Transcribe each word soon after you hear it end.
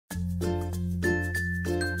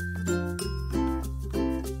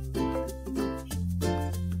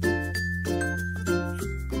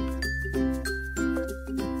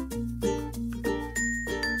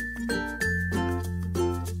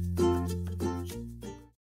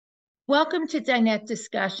Welcome to Dinet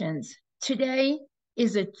Discussions. Today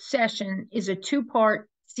is a two-part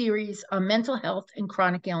series on mental health and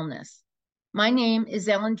chronic illness. My name is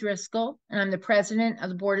Ellen Driscoll, and I'm the president of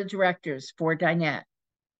the board of directors for Dinet.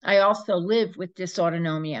 I also live with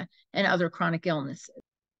dysautonomia and other chronic illnesses.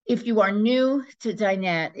 If you are new to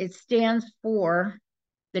Dinet, it stands for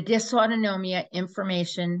the Dysautonomia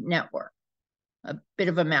Information Network, a bit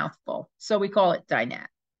of a mouthful, so we call it Dinet.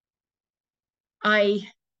 I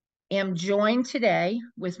am joined today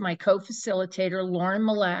with my co-facilitator, Lauren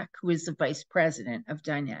Malak, who is the vice president of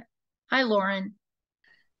Dinet. Hi, Lauren.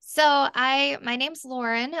 So my name's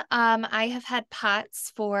Lauren. I have had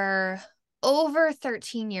POTS for over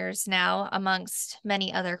 13 years now, amongst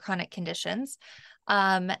many other chronic conditions,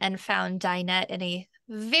 and found Dinet in a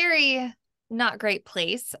very not great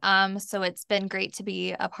place. So it's been great to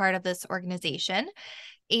be a part of this organization.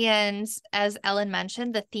 And as Ellen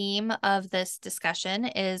mentioned, the theme of this discussion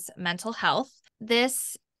is mental health.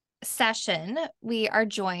 This session, we are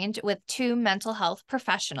joined with two mental health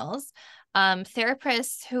professionals,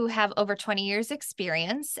 therapists who have over 20 years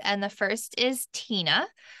experience. And the first is Tina.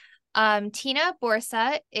 Tina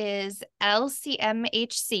Borsa is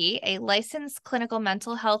LCMHC, a licensed clinical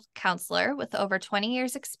mental health counselor with over 20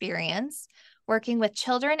 years experience working with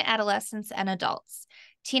children, adolescents, and adults.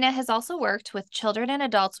 Tina has also worked with children and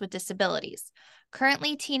adults with disabilities.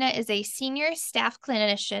 Currently, Tina is a senior staff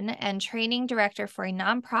clinician and training director for a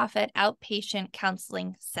nonprofit outpatient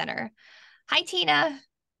counseling center. Hi, Tina.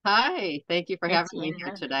 Hi, thank you for Hey, having me here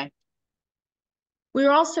Tina. today.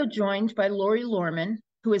 We're also joined by Lori Lohrmann,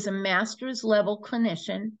 who is a master's level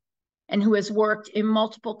clinician and who has worked in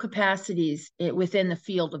multiple capacities within the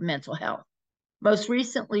field of mental health. Most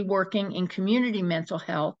recently working in community mental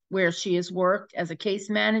health, where she has worked as a case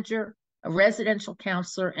manager, a residential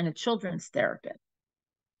counselor, and a children's therapist.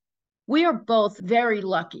 We are both very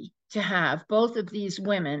lucky to have both of these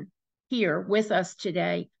women here with us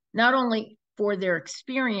today, not only for their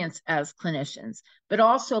experience as clinicians, but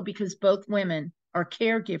also because both women are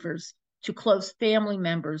caregivers to close family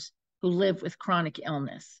members who live with chronic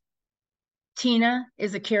illness. Tina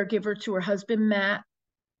is a caregiver to her husband, Matt,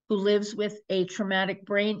 who lives with a traumatic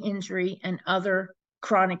brain injury and other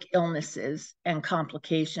chronic illnesses and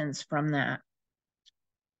complications from that.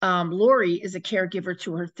 Lori is a caregiver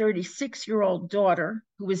to her 36-year-old daughter,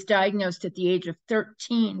 who was diagnosed at the age of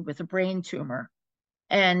 13 with a brain tumor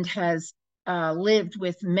and has lived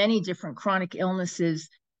with many different chronic illnesses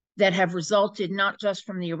that have resulted not just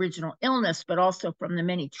from the original illness, but also from the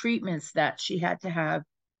many treatments that she had to have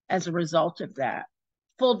as a result of that.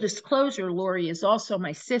 Full disclosure, Lori is also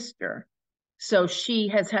my sister, so she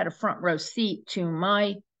has had a front row seat to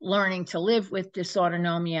my learning to live with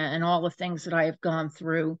dysautonomia and all the things that I have gone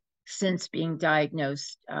through since being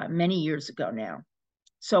diagnosed many years ago now.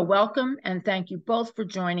 So welcome, and thank you both for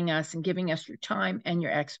joining us and giving us your time and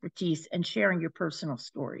your expertise and sharing your personal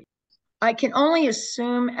story. I can only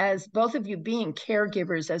assume, as both of you being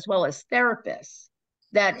caregivers as well as therapists,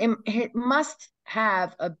 that it must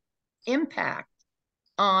have an impact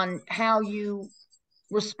on how you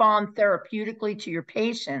respond therapeutically to your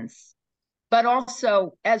patients, but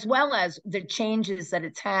also as well as the changes that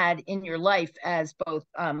it's had in your life as both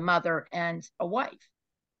a mother and a wife.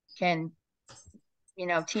 Can,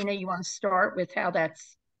 Tina, you want to start with how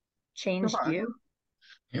that's changed Sure. you?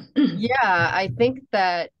 Yeah, I think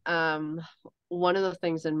that one of the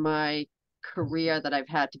things in my career that I've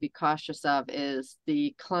had to be cautious of is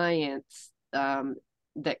the clients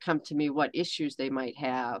that come to me, what issues they might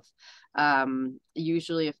have.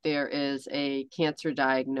 Usually, if there is a cancer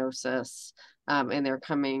diagnosis and they're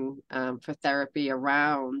coming for therapy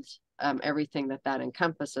around everything that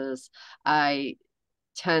encompasses, I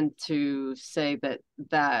tend to say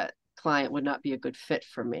that client would not be a good fit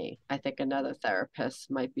for me. I think another therapist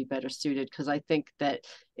might be better suited because I think that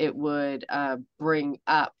it would bring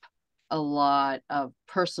up a lot of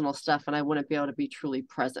personal stuff and I wouldn't be able to be truly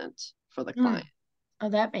present for the client. Oh,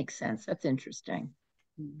 that makes sense. That's interesting.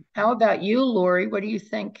 How about you, Lori? What do you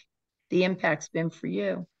think the impact's been for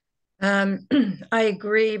you? I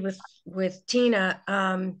agree with Tina.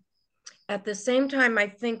 At the same time, I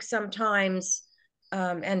think sometimes,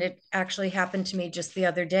 and it actually happened to me just the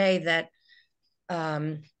other day that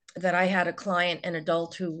I had a client, an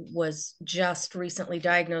adult who was just recently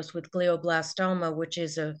diagnosed with glioblastoma, which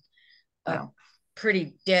is a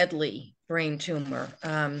pretty deadly brain tumor.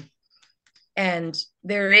 And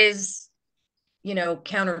there is,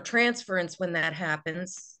 countertransference when that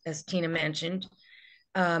happens, as Tina mentioned.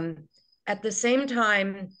 At the same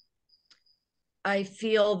time, I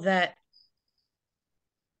feel that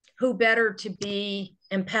who better to be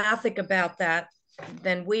empathic about that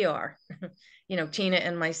than we are, Tina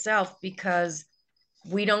and myself, because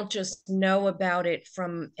we don't just know about it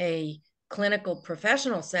from a clinical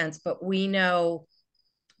professional sense, but we know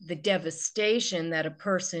the devastation that a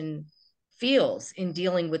person feels in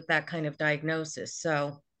dealing with that kind of diagnosis.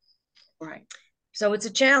 So, Right. So it's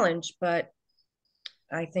a challenge, but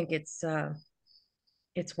I think it's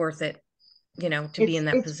worth it, to be in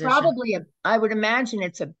that position. It's probably I would imagine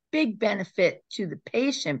it's a big benefit to the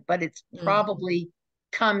patient, but it's probably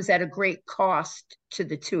comes at a great cost to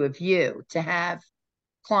the two of you to have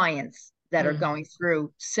clients that are going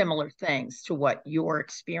through similar things to what you're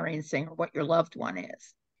experiencing or what your loved one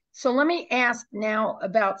is. So let me ask now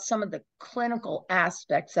about some of the clinical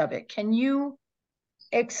aspects of it. Can you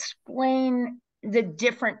explain the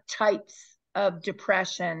different types of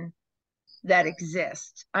depression that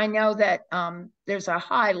exist? I know that there's a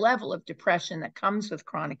high level of depression that comes with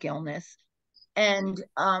chronic illness. And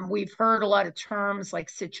we've heard a lot of terms like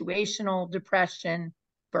situational depression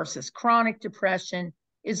versus chronic depression.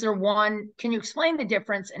 Is there one, can you explain the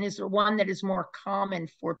difference? And is there one that is more common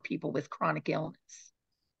for people with chronic illness?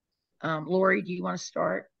 Lori, do you want to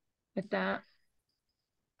start with that?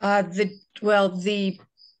 The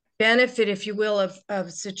benefit, if you will, of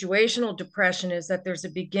situational depression is that there's a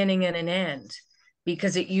beginning and an end,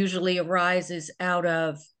 because it usually arises out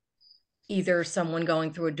of either someone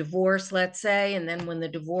going through a divorce, let's say, and then when the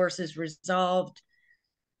divorce is resolved,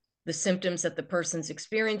 the symptoms that the person's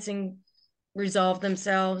experiencing resolve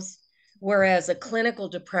themselves. Whereas a clinical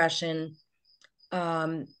depression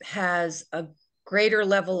has a greater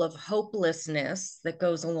level of hopelessness that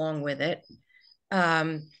goes along with it,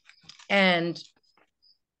 and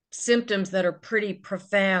symptoms that are pretty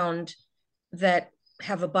profound that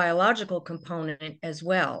have a biological component as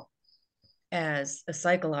well as a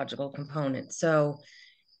psychological component. So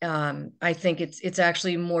I think it's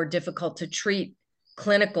actually more difficult to treat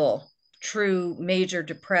clinical, true major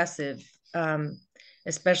depressive,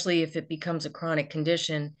 especially if it becomes a chronic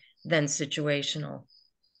condition, than situational.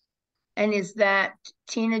 And is that,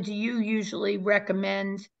 Tina, do you usually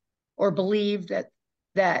recommend or believe that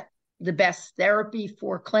the best therapy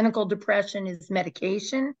for clinical depression is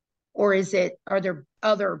medication, or are there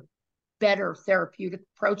other better therapeutic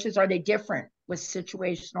approaches? Are they different with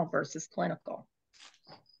situational versus clinical?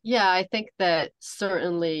 Yeah, I think that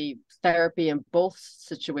certainly therapy in both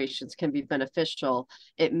situations can be beneficial.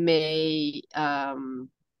 It may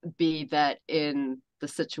be that in the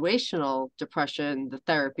situational depression, the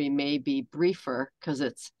therapy may be briefer because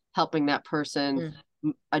it's helping that person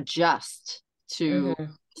adjust to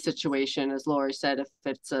situation, as Lori said, if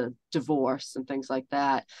it's a divorce and things like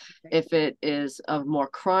that. Okay. If it is a more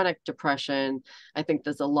chronic depression, I think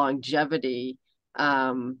there's a longevity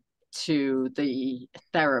to the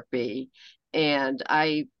therapy. And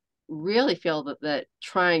I really feel that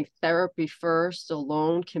trying therapy first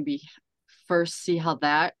alone can be first, see how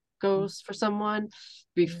that goes for someone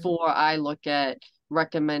before I look at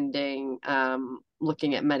recommending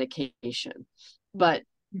looking at medication. But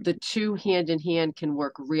the two hand in hand can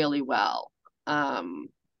work really well.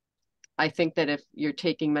 I think that if you're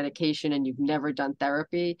taking medication and you've never done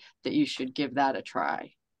therapy, that you should give that a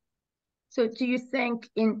try. So do you think,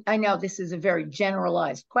 I know this is a very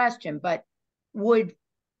generalized question, but would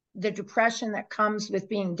the depression that comes with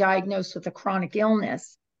being diagnosed with a chronic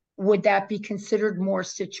illness, would that be considered more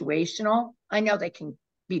situational? I know they can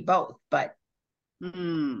be both, but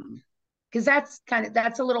because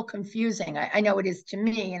that's a little confusing. I know it is to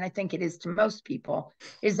me, and I think it is to most people.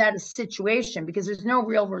 Is that a situation? Because there's no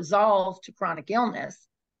real resolve to chronic illness,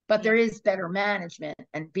 but there is better management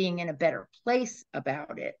and being in a better place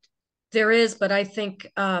about it. There is, but I think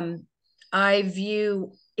I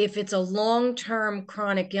view, if it's a long-term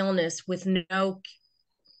chronic illness with no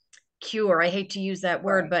cure, I hate to use that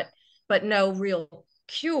word, right, but no real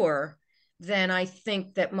cure, then I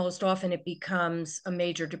think that most often it becomes a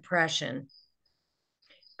major depression.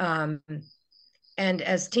 And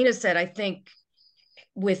as Tina said, I think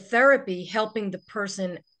with therapy, helping the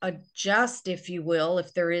person adjust, if you will,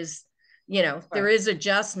 if there is, right, there is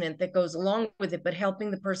adjustment that goes along with it, but helping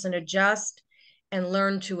the person adjust and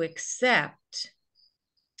learn to accept.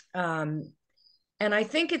 And I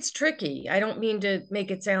think it's tricky. I don't mean to make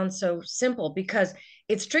it sound so simple, because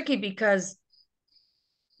it's tricky, because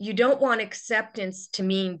you don't want acceptance to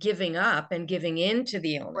mean giving up and giving in to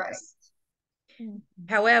the illness. Right.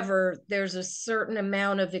 However, there's a certain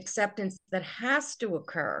amount of acceptance that has to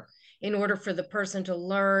occur in order for the person to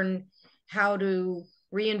learn how to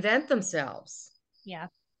reinvent themselves. Yeah.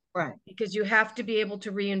 Right. Because you have to be able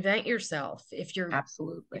to reinvent yourself if you're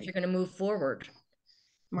absolutely, if you're going to move forward.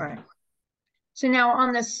 Right. So now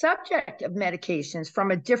on the subject of medications from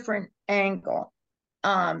a different angle,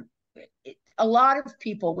 a lot of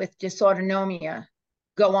people with dysautonomia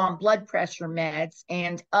go on blood pressure meds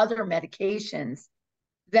and other medications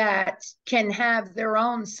that can have their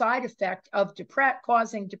own side effect of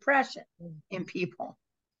causing depression in people.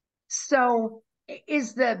 So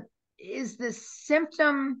is the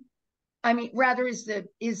symptom, I mean, rather is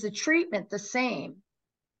the treatment the same,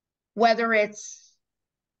 whether it's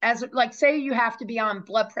as like, say you have to be on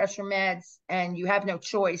blood pressure meds and you have no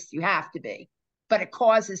choice, you have to be, but it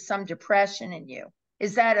causes some depression in you.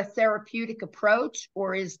 Is that a therapeutic approach,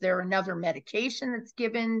 or is there another medication that's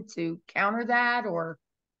given to counter that? Or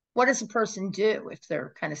what does a person do if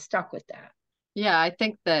they're kind of stuck with that? Yeah, I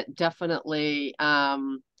think that definitely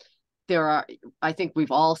I think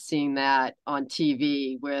we've all seen that on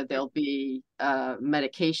TV where there'll be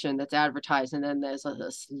medication that's advertised and then there's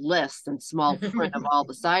this list and small print of all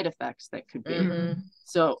the side effects that could be.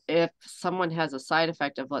 So if someone has a side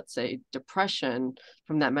effect of, let's say, depression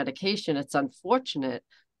from that medication, it's unfortunate,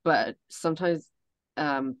 but sometimes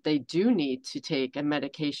they do need to take a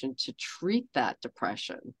medication to treat that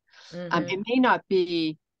depression. It may not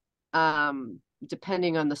be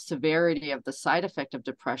depending on the severity of the side effect of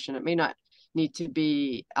depression, it may not need to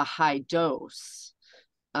be a high dose,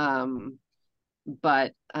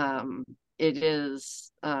 but it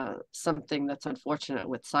is something that's unfortunate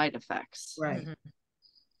with side effects. Right.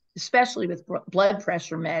 Especially with blood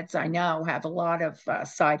pressure meds, I know have a lot of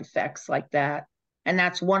side effects like that. And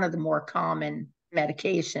that's one of the more common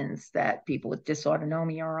medications that people with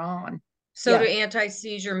dysautonomia are on. So do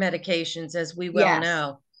anti-seizure medications, as we well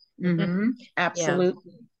know.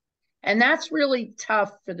 Absolutely. And that's really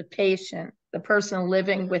tough for the patient, the person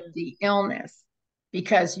living with the illness,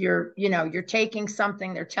 because you're taking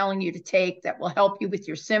something they're telling you to take that will help you with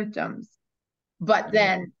your symptoms. But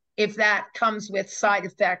then if that comes with side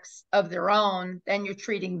effects of their own, then you're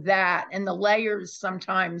treating that. And the layers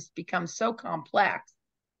sometimes become so complex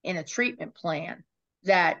in a treatment plan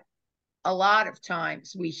that a lot of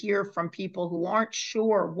times we hear from people who aren't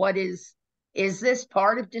sure what is this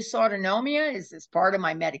part of dysautonomia? Is this part of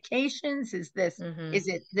my medications? Is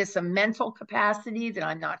it this a mental capacity that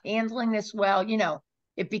I'm not handling this well?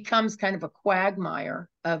 It becomes kind of a quagmire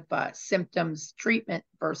of symptoms, treatment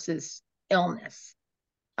versus illness.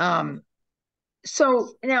 So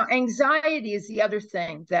now anxiety is the other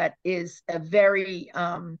thing that is a very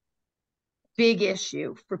big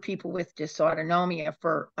issue for people with dysautonomia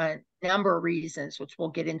for a number of reasons, which we'll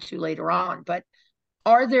get into later on. But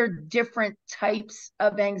are there different types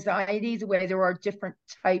of anxiety the way there are different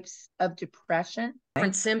types of depression?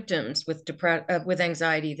 Different symptoms with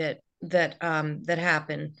anxiety that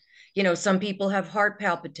happen. Some people have heart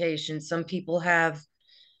palpitations, some people have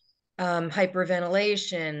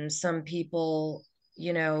hyperventilation, some people,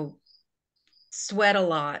 sweat a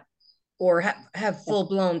lot or have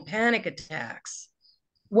full-blown panic attacks.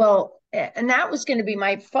 Well, and that was going to be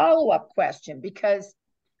my follow-up question, because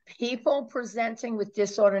people presenting with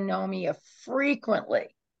dysautonomia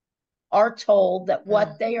frequently are told that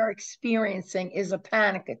what they are experiencing is a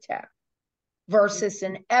panic attack versus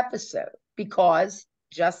an episode, because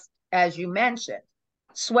just as you mentioned,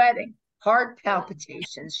 sweating, heart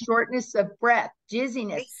palpitations, shortness of breath,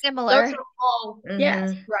 dizziness. Very similar. Those are all,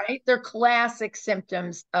 yes, right? They're classic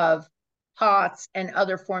symptoms of POTS and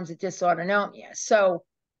other forms of dysautonomia. So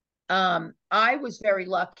I was very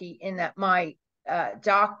lucky in that my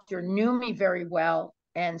doctor knew me very well.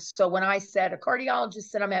 And so when I said, a cardiologist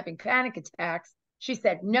said I'm having panic attacks, she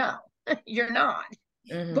said, no, you're not.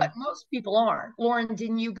 But most people aren't. Lauren,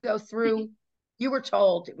 didn't you go through, you were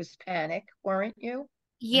told it was panic, weren't you?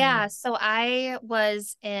 Yeah, so I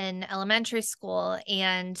was in elementary school,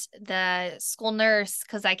 and the school nurse,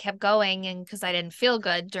 because I kept going and because I didn't feel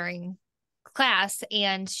good during class,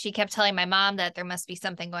 and she kept telling my mom that there must be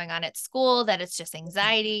something going on at school, that it's just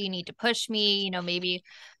anxiety, you need to push me, maybe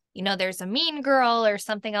there's a mean girl or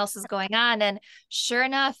something else is going on. And sure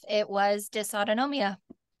enough, it was dysautonomia.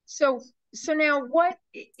 So now, what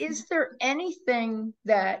is there anything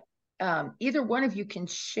that either one of you can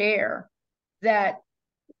share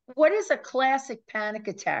what is a classic panic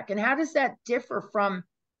attack, and how does that differ from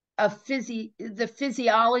the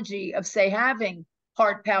physiology of, say, having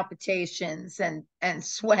heart palpitations and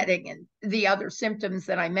sweating and the other symptoms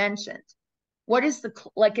that I mentioned? What is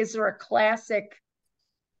is there a classic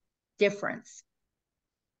difference?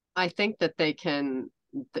 I think that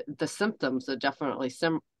the symptoms are definitely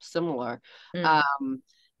similar.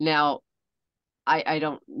 Now, I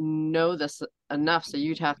don't know this enough, so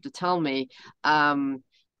you'd have to tell me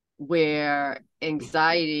where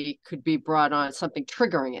anxiety could be brought on, something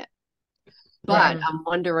triggering it. But I'm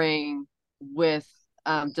wondering with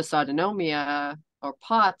dysautonomia or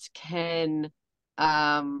POTS,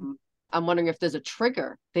 I'm wondering if there's a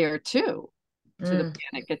trigger there too to the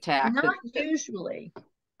panic attack. Not usually.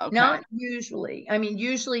 Okay. Not usually. I mean,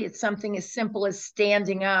 usually it's something as simple as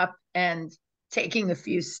standing up and taking a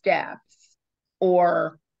few steps.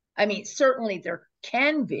 Or, I mean, certainly there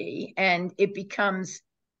can be, and it becomes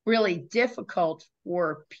really difficult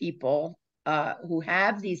for people who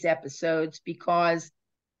have these episodes, because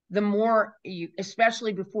the more you,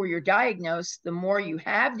 especially before you're diagnosed, the more you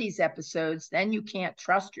have these episodes, then you can't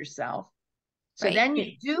trust yourself. So then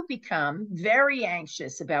you do become very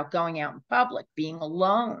anxious about going out in public, being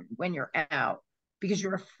alone when you're out, because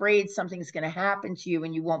you're afraid something's going to happen to you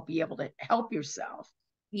and you won't be able to help yourself.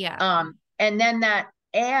 Yeah. And then that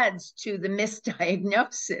adds to the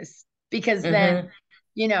misdiagnosis, because then,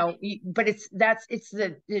 you know, but it's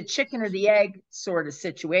the chicken or the egg sort of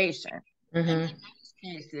situation. And in most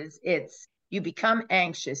cases, it's you become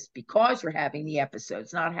anxious because you're having the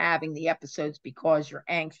episodes, not having the episodes because you're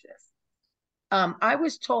anxious. I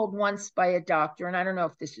was told once by a doctor, and I don't know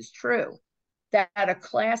if this is true, that a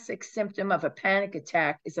classic symptom of a panic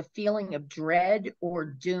attack is a feeling of dread or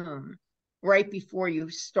doom right before you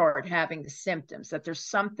start having the symptoms, that there's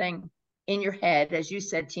something in your head, as you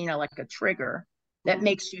said, Tina, like a trigger that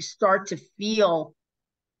makes you start to feel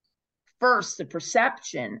first the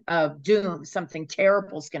perception of doom, something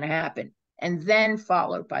terrible is going to happen, and then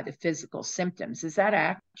followed by the physical symptoms. Is that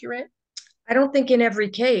accurate? I don't think in every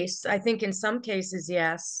case. I think in some cases,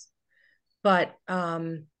 yes, but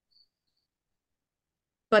the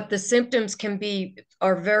symptoms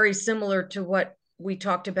are very similar to what we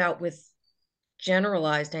talked about with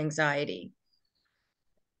generalized anxiety.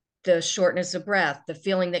 The shortness of breath, the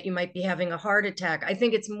feeling that you might be having a heart attack. I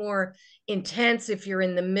think it's more intense if you're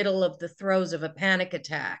in the middle of the throes of a panic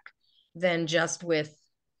attack than just with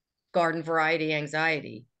garden variety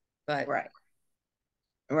anxiety. But right.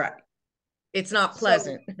 It's not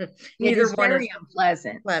pleasant. So Neither one very is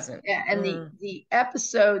unpleasant. Pleasant. Yeah, and the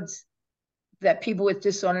episodes that people with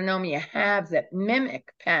dysautonomia have that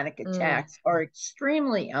mimic panic attacks are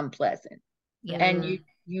extremely unpleasant. Yeah. And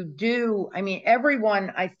you do, I mean,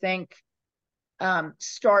 everyone, I think,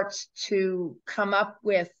 starts to come up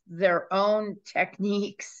with their own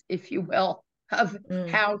techniques, if you will, of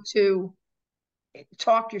how to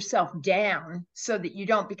talk yourself down so that you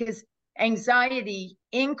don't, because anxiety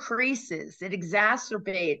increases, it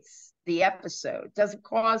exacerbates the episode. It doesn't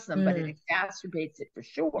cause them, but it exacerbates it for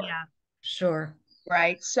sure. Yeah, sure.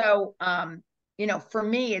 Right. So, you know, for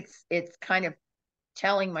me, it's kind of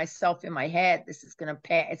telling myself in my head, this is going to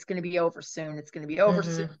pass. It's going to be over soon. It's going to be over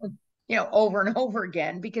soon, you know, over and over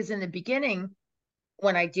again. Because in the beginning,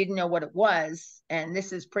 when I didn't know what it was, and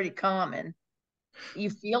this is pretty common, you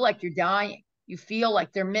feel like you're dying. You feel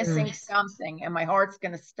like they're missing something, and my heart's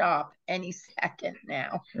going to stop any second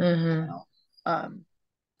now. You know? And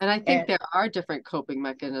I think there are different coping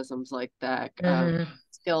mechanisms like that.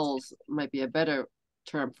 Skills might be a better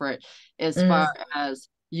term for it, as far as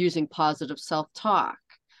using positive self-talk.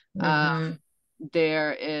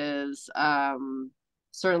 There is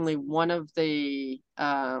certainly one of the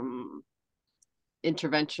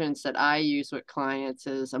interventions that I use with clients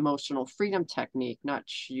is emotional freedom technique.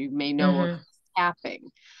 You may know of tapping.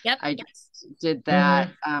 Yep. I just did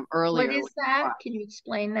that earlier. What is that? Can you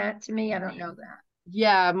explain that to me? I don't know that.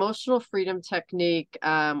 Yeah, emotional freedom technique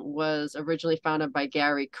was originally founded by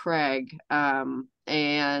Gary Craig, and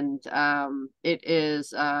it is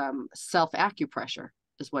self-acupressure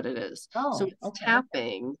is what it is. So it's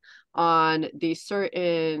tapping on these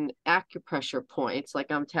certain acupressure points, like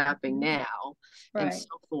I'm tapping now, and so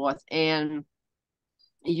forth, and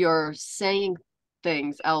you're saying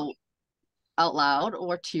things out loud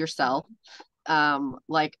or to yourself,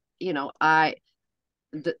 like, you know,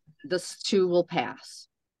 this too will pass.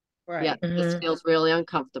 Yeah, this feels really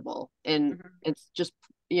uncomfortable, and it's just,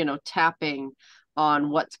 you know, tapping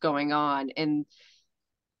on what's going on, and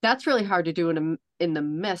that's really hard to do in the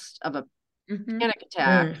midst of a panic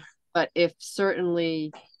attack. But if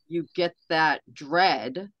certainly you get that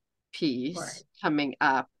dread piece coming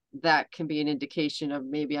up, that can be an indication of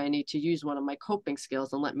maybe I need to use one of my coping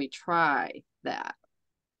skills, and let me try that.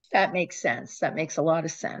 That makes sense. That makes a lot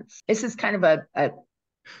of sense. This is kind of a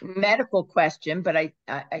medical question, but I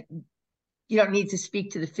you don't need to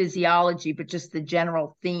speak to the physiology, but just the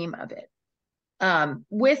general theme of it.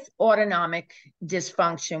 With autonomic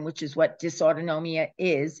dysfunction, which is what dysautonomia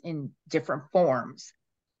is in different forms,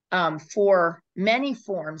 for many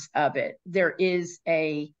forms of it, there is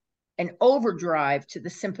an overdrive to the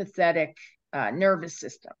sympathetic nervous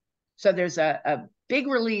system. So there's a big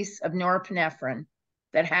release of norepinephrine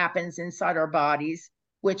that happens inside our bodies,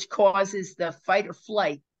 which causes the fight or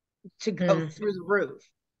flight to go through the roof.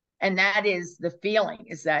 And that is the feeling,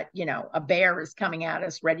 is that, you know, a bear is coming at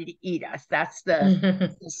us ready to eat us. That's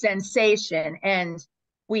the sensation. And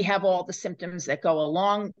we have all the symptoms that go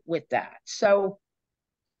along with that. So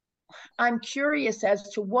I'm curious as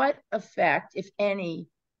to what effect, if any,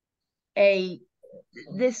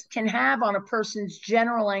 this can have on a person's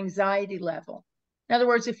general anxiety level. In other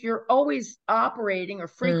words, if you're always operating or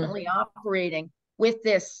frequently operating with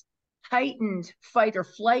this heightened fight or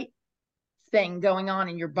flight thing going on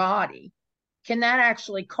in your body, can that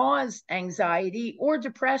actually cause anxiety or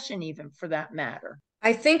depression, even for that matter?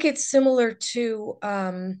 I think it's similar to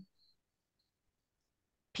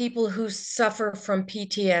people who suffer from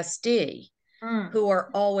PTSD, who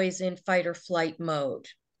are always in fight or flight mode,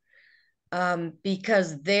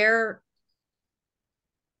 because they're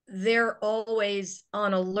always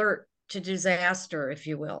on alert to disaster, if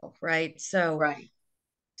you will, right? So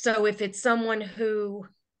if it's someone who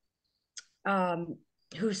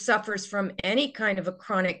suffers from any kind of a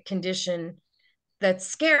chronic condition that's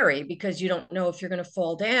scary, because you don't know if you're going to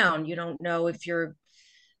fall down, you don't know if you're,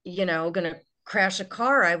 you know, going to crash a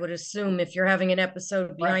car, I would assume, if you're having an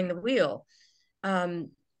episode behind the wheel.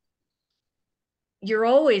 You're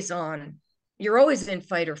always in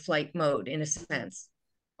fight or flight mode, in a sense.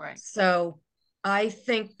 Right. So I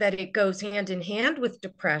think that it goes hand in hand with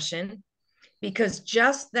depression, because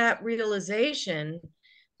just that realization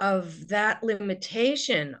of that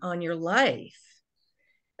limitation on your life,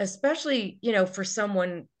 especially, you know, for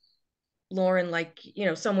someone, Lauren, like, you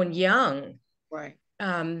know, someone young, right?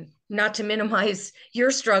 Not to minimize your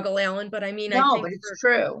struggle, Ellen, but I mean, no, I think but it's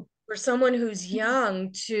true for someone who's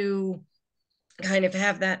young to kind of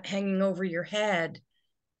have that hanging over your head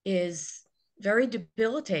is very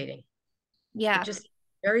debilitating. Yeah. Just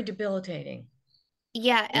very debilitating.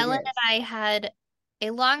 Yeah. Ellen and I had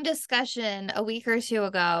a long discussion a week or two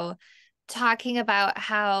ago talking about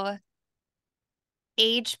how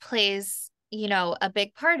age plays, you know, a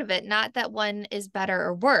big part of it. Not that one is better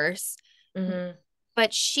or worse,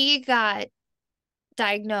 but she got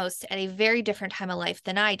diagnosed at a very different time of life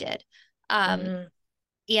than I did.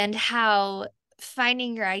 And how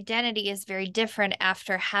finding your identity is very different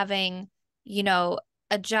after having, you know,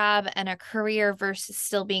 a job and a career versus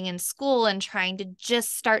still being in school and trying to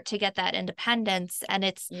just start to get that independence. And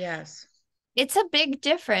it's a big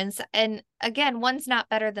difference. And again, one's not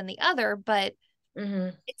better than the other, but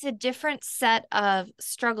it's a different set of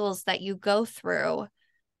struggles that you go through.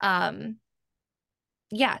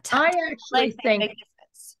 Yeah, I actually think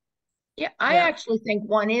I actually think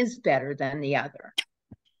one is better than the other.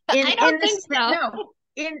 I don't think so. No,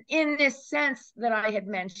 in this sense that I had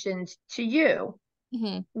mentioned to you,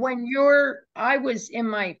 when I was in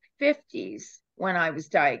my 50s when I was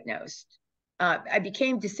diagnosed. I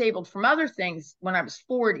became disabled from other things when I was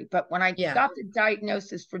 40, but when I got the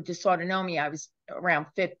diagnosis for dysautonomia, I was around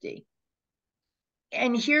 50.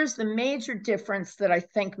 And here's the major difference that I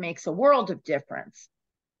think makes a world of difference.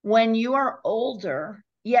 When you are older,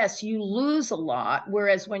 yes, you lose a lot,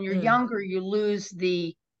 whereas when you're younger, you lose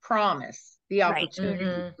the promise, the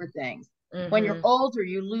opportunity for things. When you're older,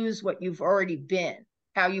 you lose what you've already been,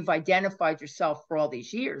 how you've identified yourself for all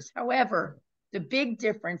these years. However, the big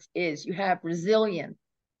difference is you have resilience.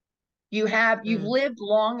 You've lived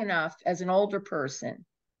long enough as an older person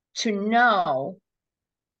to know,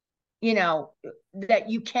 you know, that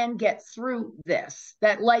you can get through this,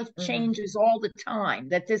 that life changes all the time,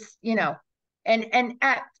 that this, you know, and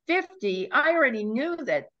at 50, I already knew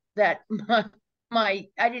that I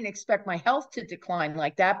didn't expect my health to decline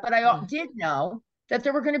like that, but I did know that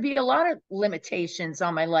there were going to be a lot of limitations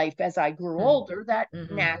on my life as I grew older. That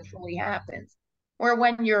naturally happens. Where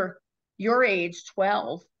when you're your age,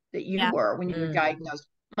 12, that you were when you were diagnosed,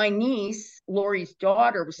 my niece, Lori's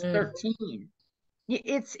daughter, was 13.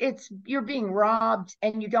 It's you're being robbed,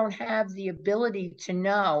 and you don't have the ability to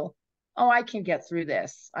know, oh, I can get through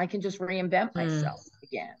this. I can just reinvent myself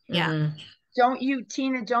again. Don't you,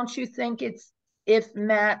 Tina, don't you think if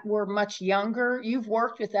Matt were much younger, you've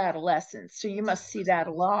worked with adolescents, so you must see that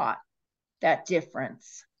a lot, that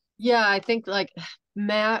difference. Yeah, I think like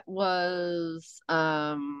Matt was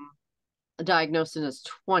diagnosed in his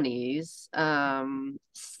 20s.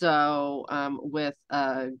 With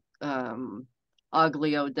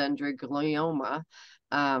ogliodendroglioma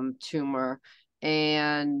tumor,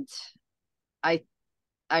 and I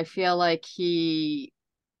feel like it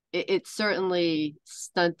certainly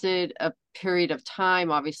stunted a period of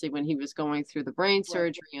time, obviously, when he was going through the brain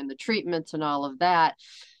surgery and the treatments and all of that,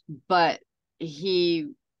 but he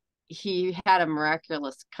he had a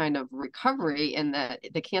miraculous kind of recovery, and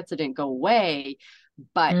the cancer didn't go away,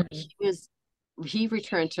 but he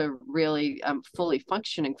returned to really fully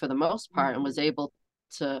functioning for the most part, and was able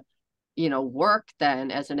to, work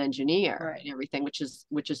then as an engineer and everything, which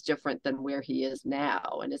is different than where he is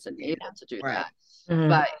now, and isn't able to do that.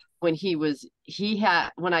 But when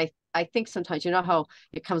I think sometimes, how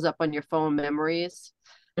it comes up on your phone, memories.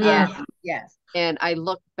 Yes. And I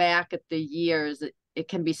look back at the years, it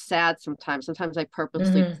can be sad sometimes. Sometimes I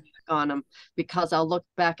purposely click on him, because I'll look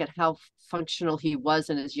back at how functional he was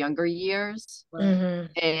in his younger years.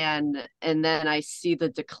 And then I see the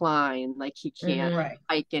decline, like he can't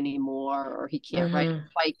hike anymore, or he can't ride a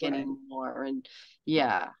bike anymore. And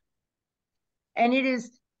and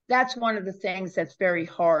that's one of the things that's very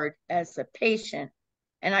hard as a patient.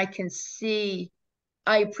 And I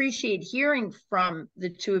appreciate hearing from the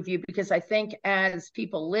two of you, because I think as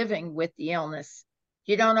people living with the illness,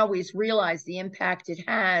 you don't always realize the impact it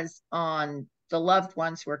has on the loved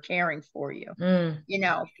ones who are caring for you.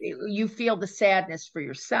 You feel the sadness for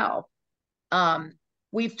yourself.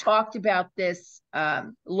 We've talked about this.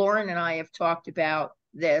 Lauren and I have talked about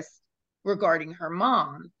this regarding her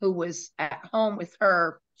mom, who was at home with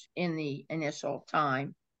her in the initial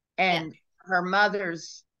time, and her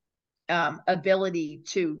mother's ability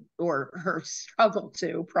to, or her struggle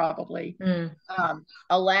to probably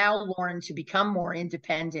allow Lauren to become more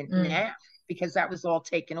independent now, because that was all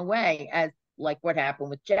taken away, as like what happened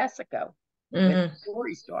with Jessica, with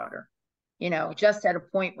Lori's daughter. Just at a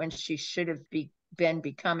point when she should have been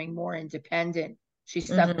becoming more independent, she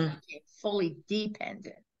suddenly became fully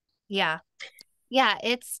dependent. Yeah.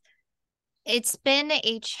 It's been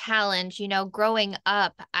a challenge, growing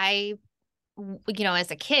up. As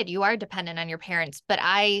a kid, you are dependent on your parents, but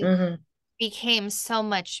I became so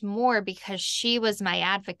much more because she was my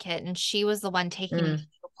advocate, and she was the one taking me to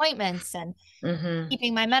appointments and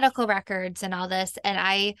keeping my medical records and all this. And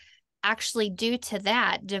I actually, due to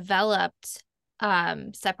that, developed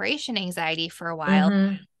separation anxiety for a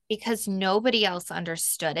while, because nobody else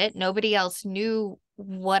understood it. Nobody else knew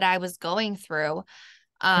what I was going through.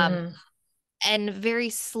 And very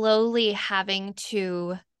slowly having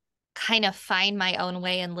to kind of find my own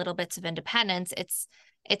way in little bits of independence.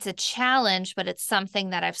 It's a challenge, but it's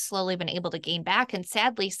something that I've slowly been able to gain back. And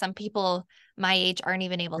sadly, some people my age aren't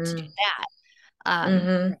even able to do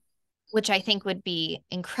that, which I think would be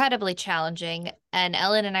incredibly challenging. And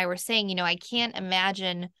Ellen and I were saying, I can't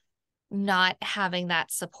imagine not having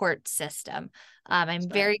that support system. I'm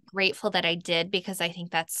very grateful that I did, because I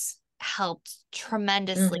think that's helped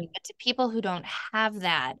tremendously. But to people who don't have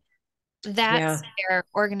that, that's where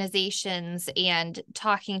organizations and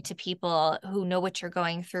talking to people who know what you're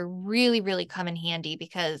going through really, really come in handy,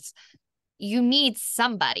 because you need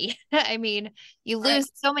somebody. I mean, you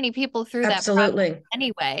lose so many people through that process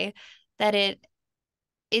anyway, that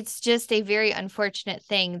it's just a very unfortunate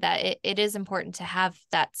thing that it is important to have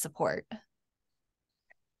that support.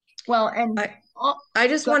 Well, and I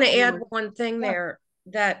just want to add one thing there,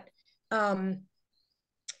 that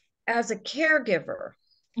as a caregiver,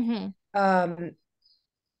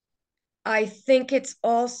 I think it's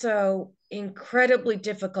also incredibly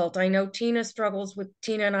difficult. I know Tina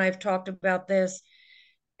and I have talked about this,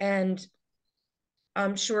 and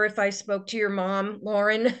I'm sure if I spoke to your mom,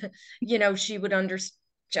 Lauren, she would understand.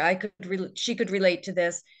 She could relate to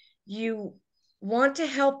this. You want to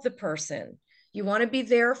help the person. You want to be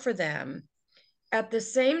there for them. At the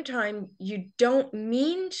same time, you don't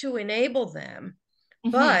mean to enable them,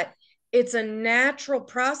 but it's a natural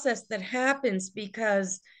process that happens,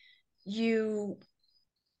 because you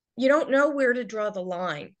don't know where to draw the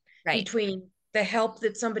line between the help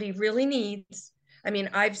that somebody really needs. I mean,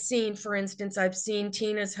 for instance, I've seen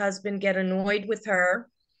Tina's husband get annoyed with her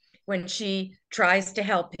when she tries to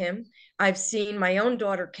help him. I've seen my own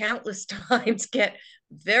daughter countless times get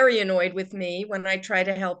very annoyed with me when I try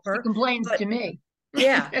to help her. She complains to me.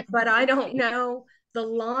 But I don't know the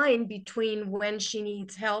line between when she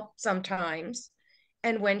needs help sometimes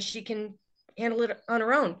and when she can handle it on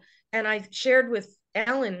her own. And I shared with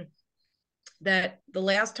Ellen that the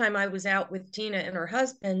last time I was out with Tina and her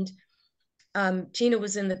husband, Tina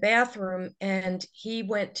was in the bathroom, and he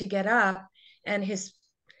went to get up, and his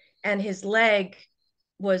leg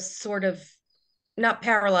was sort of not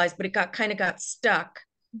paralyzed, but it got stuck,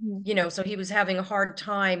 so he was having a hard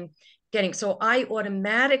time so I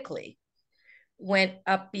automatically went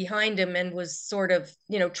up behind him and was sort of,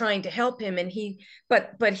 trying to help him. And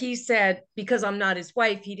but he said, because I'm not his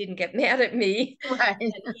wife, he didn't get mad at me. Right.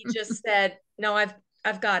 And he just said, no,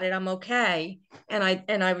 I've got it. I'm okay.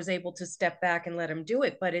 And I was able to step back and let him do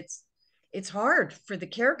it. But it's hard for the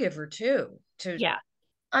caregiver too,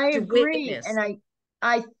 I to agree. witness. And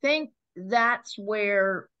I think that's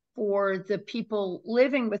where, for the people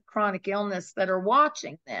living with chronic illness that are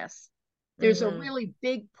watching this, there's a really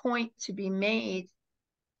big point to be made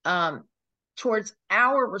towards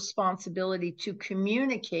our responsibility to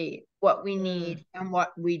communicate what we need and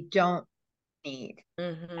what we don't need.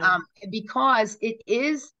 Because it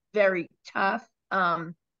is very tough.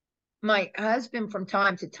 My husband from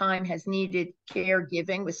time to time has needed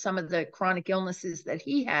caregiving with some of the chronic illnesses that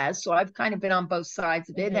he has. So I've kind of been on both sides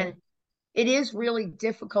of it. And it is really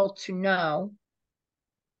difficult to know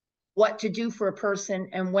what to do for a person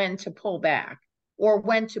and when to pull back, or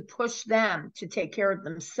when to push them to take care of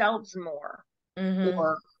themselves more,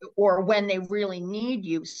 or when they really need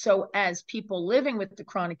you. So as people living with the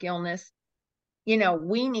chronic illness, you know,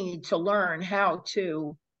 we need to learn how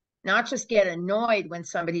to not just get annoyed when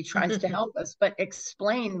somebody tries to help us, but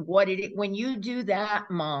explain what it is. When you do that,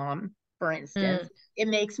 Mom, for instance, it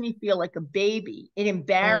makes me feel like a baby. It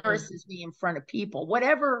embarrasses me in front of people.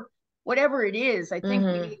 Whatever it is, I think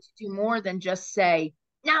we need to do more than just say,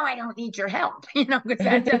 no, I don't need your help, you know, because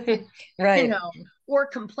that doesn't, you know, or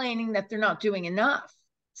complaining that they're not doing enough.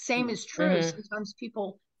 Same is true. Sometimes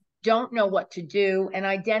people don't know what to do, and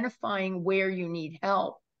identifying where you need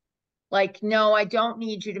help. Like, no, I don't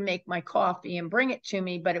need you to make my coffee and bring it to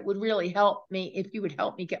me, but it would really help me if you would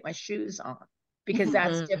help me get my shoes on, because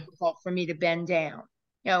that's difficult for me to bend down.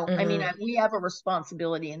 You know, I mean, we have a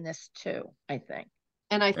responsibility in this too, I think.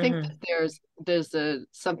 And I think that there's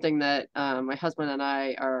something that my husband and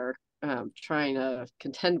I are trying to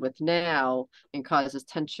contend with now, and causes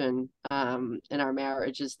tension in our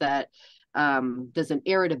marriage, is that there's an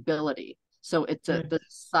irritability. So it's the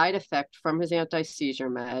side effect from his anti-seizure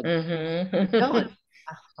med.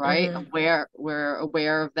 Right? We're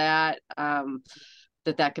aware of that,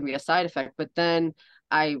 that can be a side effect. But then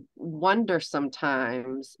I wonder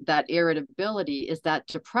sometimes that irritability is that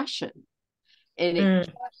depression. And it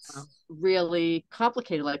gets really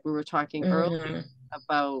complicated, like we were talking earlier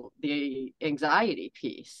about the anxiety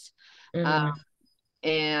piece.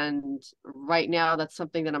 And right now, that's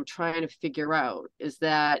something that I'm trying to figure out, is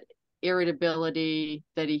that irritability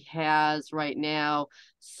that he has right now,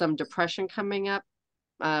 some depression coming up,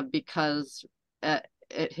 because at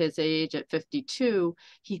his age, at 52,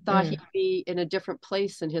 he thought he'd be in a different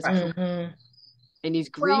place in his career, and he's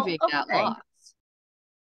grieving that loss.